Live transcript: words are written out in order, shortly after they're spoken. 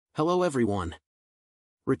Hello everyone.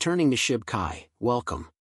 Returning to Shib Kai, welcome.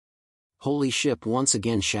 Holy Ship once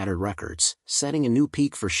again shattered records, setting a new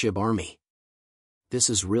peak for Shib Army. This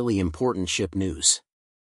is really important ship news.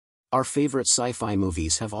 Our favorite sci-fi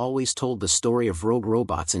movies have always told the story of rogue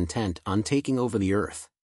robots intent on taking over the Earth.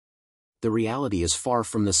 The reality is far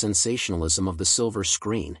from the sensationalism of the silver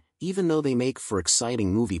screen, even though they make for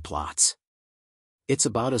exciting movie plots. It's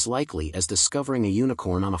about as likely as discovering a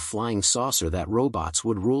unicorn on a flying saucer that robots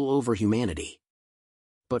would rule over humanity.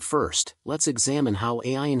 But first, let's examine how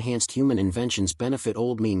AI-enhanced human inventions benefit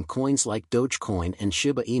old meme coins like Dogecoin and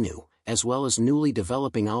Shiba Inu, as well as newly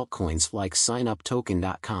developing altcoins like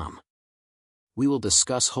signuptoken.com. We will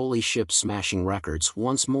discuss Holy Ship smashing records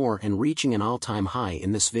once more and reaching an all-time high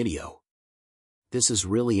in this video. This is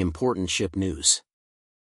really important ship news.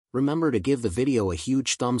 Remember to give the video a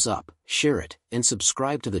huge thumbs up, share it, and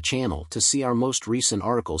subscribe to the channel to see our most recent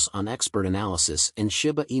articles on expert analysis and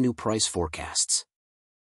Shiba Inu price forecasts.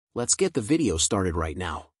 Let's get the video started right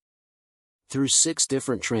now. Through 6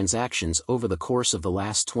 different transactions over the course of the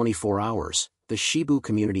last 24 hours, the Shibu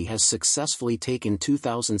community has successfully taken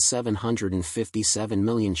 2,757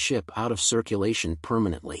 million SHIB out of circulation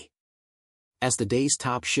permanently. As the day's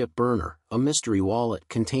top ship burner, a mystery wallet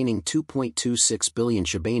containing 2.26 billion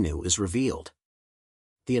shibainu is revealed.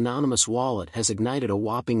 The anonymous wallet has ignited a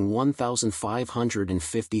whopping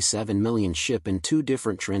 1,557 million SHIB in 2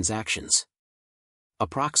 different transactions.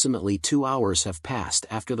 Approximately 2 hours have passed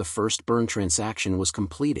after the first burn transaction was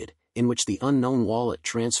completed, in which the unknown wallet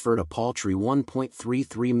transferred a paltry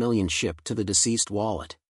 1.33 million SHIB to the deceased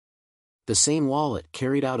wallet. The same wallet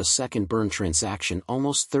carried out a second burn transaction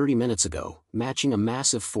almost 30 minutes ago, matching a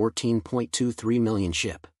massive 14.23 million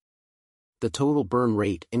SHIB. The total burn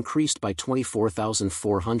rate increased by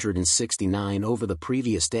 24,469 over the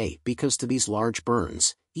previous day because to these large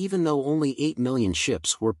burns, even though only 8 million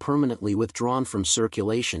SHIBs were permanently withdrawn from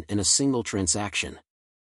circulation in a single transaction.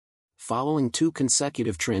 Following 2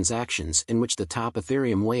 consecutive transactions in which the top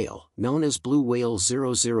Ethereum whale, known as Blue Whale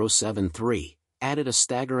 0073, added a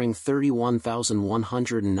staggering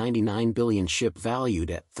 31,199 billion SHIB valued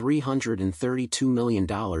at $332 million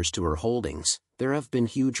to her holdings, there have been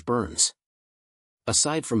huge burns.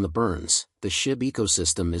 Aside from the burns, the SHIB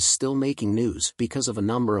ecosystem is still making news because of a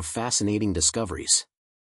number of fascinating discoveries.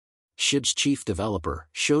 SHIB's chief developer,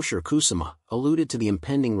 Shoshir Kusama, alluded to the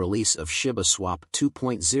impending release of shibaswap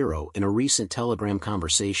 2.0 in a recent Telegram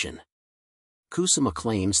conversation. Kusama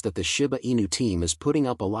claims that the Shiba Inu team is putting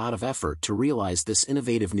up a lot of effort to realize this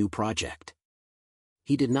innovative new project.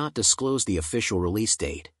 He did not disclose the official release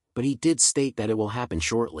date, but he did state that it will happen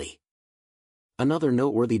shortly. Another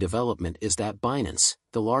noteworthy development is that Binance,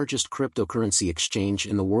 the largest cryptocurrency exchange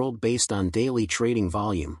in the world based on daily trading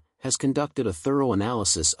volume, has conducted a thorough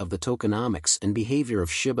analysis of the tokenomics and behavior of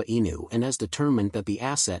Shiba Inu and has determined that the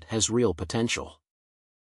asset has real potential.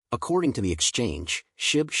 According to the exchange,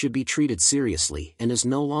 Shib should be treated seriously and is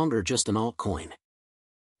no longer just an altcoin.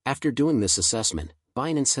 After doing this assessment,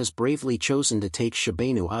 Binance has bravely chosen to take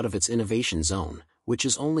shibainu out of its innovation zone, which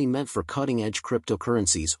is only meant for cutting-edge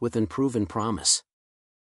cryptocurrencies with unproven promise.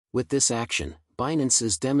 With this action, Binance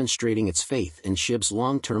is demonstrating its faith in Shib's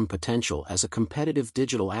long-term potential as a competitive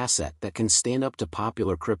digital asset that can stand up to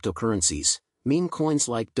popular cryptocurrencies, meme coins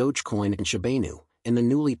like Dogecoin and Shibainu, and the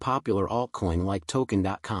newly popular altcoin like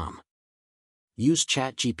token.com. Use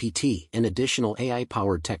ChatGPT and additional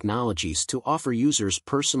AI-powered technologies to offer users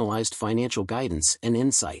personalized financial guidance and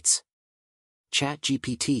insights.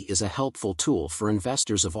 ChatGPT is a helpful tool for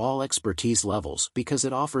investors of all expertise levels because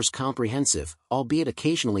it offers comprehensive, albeit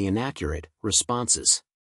occasionally inaccurate, responses.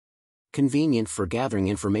 Convenient for gathering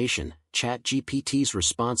information, ChatGPT's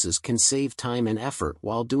responses can save time and effort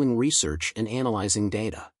while doing research and analyzing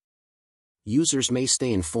data. Users may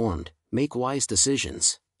stay informed, make wise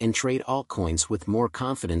decisions, and trade altcoins with more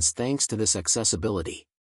confidence thanks to this accessibility.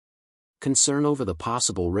 Concern over the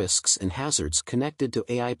possible risks and hazards connected to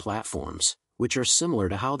AI platforms, which are similar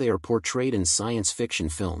to how they are portrayed in science fiction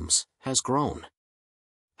films, has grown.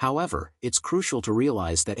 However, it's crucial to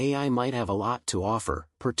realize that AI might have a lot to offer,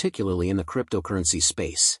 particularly in the cryptocurrency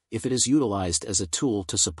space, if it is utilized as a tool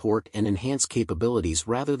to support and enhance capabilities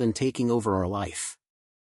rather than taking over our life.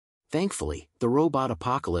 Thankfully, the robot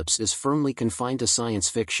apocalypse is firmly confined to science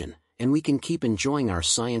fiction, and we can keep enjoying our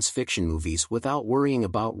science fiction movies without worrying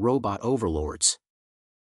about robot overlords.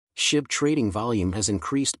 SHIB trading volume has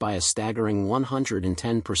increased by a staggering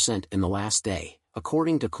 110% in the last day,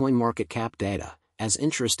 according to CoinMarketCap data, as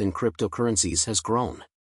interest in cryptocurrencies has grown.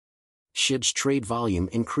 SHIB's trade volume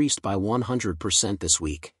increased by 100% this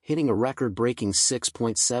week, hitting a record-breaking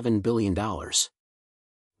 $6.7 billion.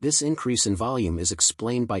 This increase in volume is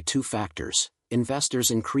explained by two factors: investors'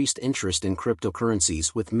 increased interest in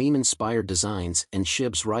cryptocurrencies with meme-inspired designs and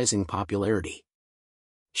Shib's rising popularity.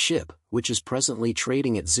 Shib, which is presently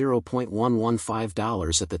trading at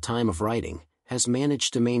 $0.115 at the time of writing, has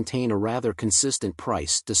managed to maintain a rather consistent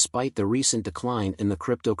price despite the recent decline in the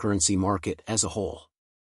cryptocurrency market as a whole.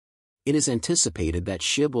 It is anticipated that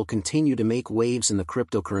Shib will continue to make waves in the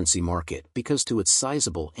cryptocurrency market because to its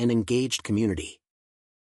sizable and engaged community.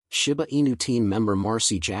 Shiba Inu team member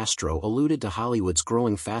Marcy Jastro alluded to Hollywood's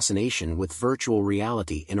growing fascination with virtual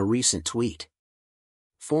reality in a recent tweet.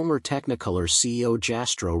 Former Technicolor CEO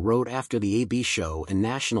Jastro wrote after the AB show and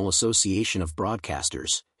National Association of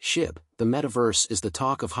Broadcasters, Shib, the metaverse is the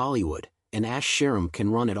talk of Hollywood, and Ash Shiram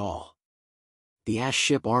can run it all. The Ash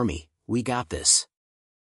Ship Army, we got this.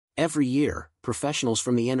 Every year, professionals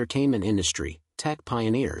from the entertainment industry, tech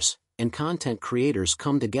pioneers, and content creators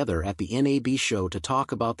come together at the NAB show to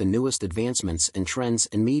talk about the newest advancements and trends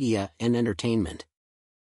in media and entertainment.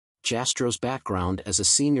 Jastro's background as a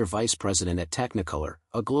senior vice president at Technicolor,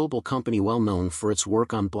 a global company well known for its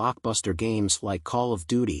work on blockbuster games like Call of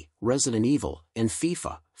Duty, Resident Evil, and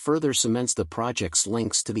FIFA, further cements the project's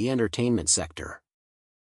links to the entertainment sector.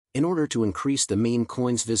 In order to increase the meme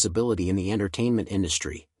coin's visibility in the entertainment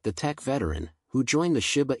industry, the tech veteran, who joined the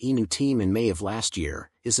Shiba Inu team in May of last year,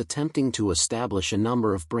 is attempting to establish a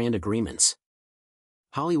number of brand agreements.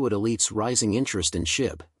 Hollywood elite's rising interest in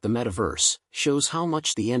Shib, the metaverse, shows how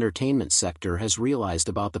much the entertainment sector has realized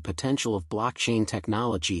about the potential of blockchain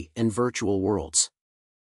technology and virtual worlds.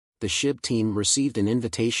 The Shib team received an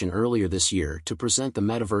invitation earlier this year to present the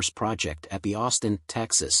metaverse project at the Austin,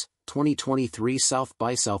 Texas, 2023 South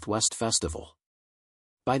by Southwest Festival.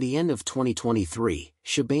 By the end of 2023,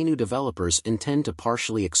 Shibainu developers intend to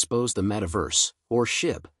partially expose the metaverse, or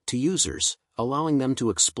Shib, to users, allowing them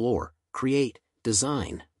to explore, create,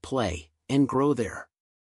 design, play, and grow there.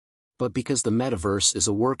 But because the metaverse is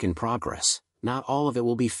a work in progress, not all of it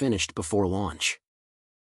will be finished before launch.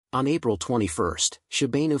 On April 21st,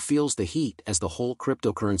 Shibainu feels the heat as the whole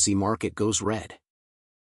cryptocurrency market goes red.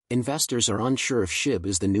 Investors are unsure if Shib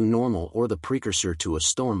is the new normal or the precursor to a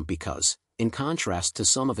storm because, in contrast to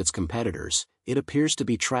some of its competitors, it appears to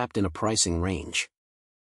be trapped in a pricing range.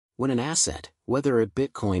 When an asset, whether it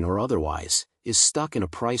Bitcoin or otherwise, is stuck in a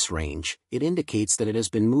price range, it indicates that it has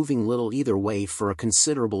been moving little either way for a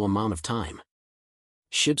considerable amount of time.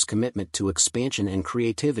 Shib's commitment to expansion and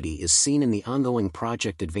creativity is seen in the ongoing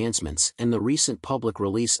project advancements and the recent public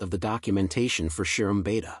release of the documentation for Shibarum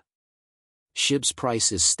Beta. Shib's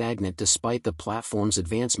price is stagnant despite the platform's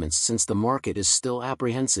advancements since the market is still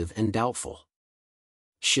apprehensive and doubtful.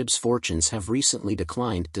 Shib's fortunes have recently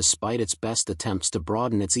declined despite its best attempts to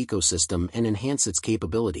broaden its ecosystem and enhance its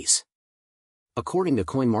capabilities. According to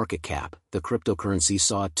CoinMarketCap, the cryptocurrency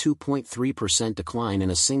saw a 2.3% decline in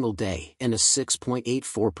a single day and a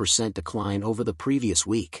 6.84% decline over the previous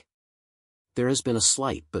week. There has been a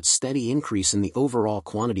slight but steady increase in the overall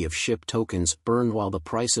quantity of SHIB tokens burned while the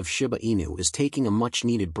price of Shiba Inu is taking a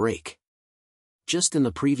much-needed break. Just in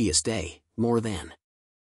the previous day, more than.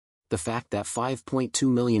 The fact that 5.2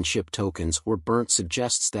 million SHIB tokens were burnt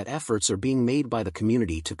suggests that efforts are being made by the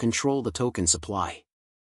community to control the token supply.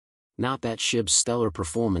 Not that Shib's stellar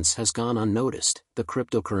performance has gone unnoticed, the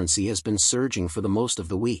cryptocurrency has been surging for the most of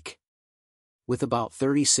the week. With about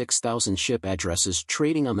 36,000 SHIB addresses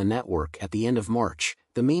trading on the network at the end of March,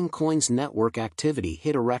 the meme coin's network activity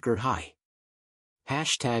hit a record high.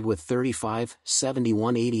 Hashtag with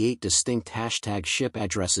 35,7188 distinct hashtag SHIB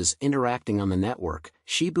addresses interacting on the network,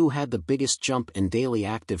 Shibu had the biggest jump in daily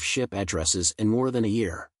active SHIB addresses in more than a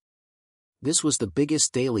year. This was the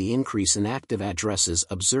biggest daily increase in active addresses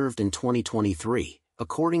observed in 2023,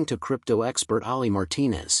 according to crypto expert Ali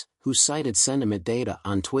Martinez, who cited sentiment data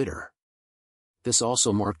on Twitter. This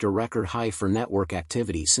also marked a record high for network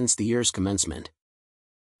activity since the year's commencement.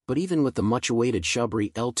 But even with the much-awaited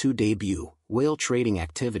Shibari L2 debut, whale trading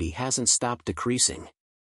activity hasn't stopped decreasing.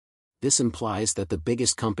 This implies that the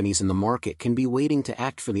biggest companies in the market can be waiting to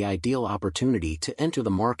act for the ideal opportunity to enter the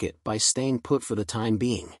market by staying put for the time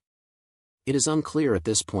being. It is unclear at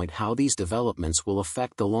this point how these developments will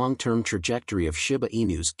affect the long-term trajectory of Shiba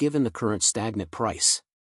Inus given the current stagnant price.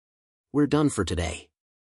 We're done for today.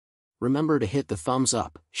 Remember to hit the thumbs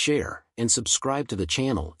up, share, and subscribe to the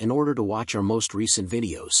channel in order to watch our most recent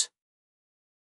videos.